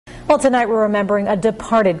Well, tonight we're remembering a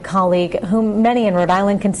departed colleague whom many in Rhode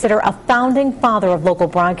Island consider a founding father of local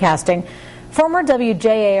broadcasting. Former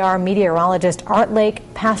WJAR meteorologist Art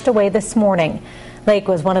Lake passed away this morning. Lake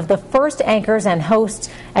was one of the first anchors and hosts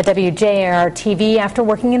at WJAR TV after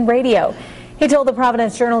working in radio. He told the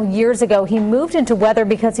Providence Journal years ago he moved into weather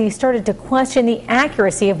because he started to question the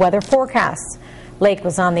accuracy of weather forecasts. Lake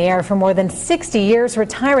was on the air for more than 60 years,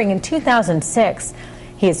 retiring in 2006.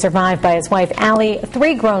 He is survived by his wife, Allie,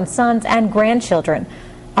 3 grown sons and grandchildren.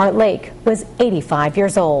 Art Lake was 85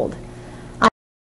 years old.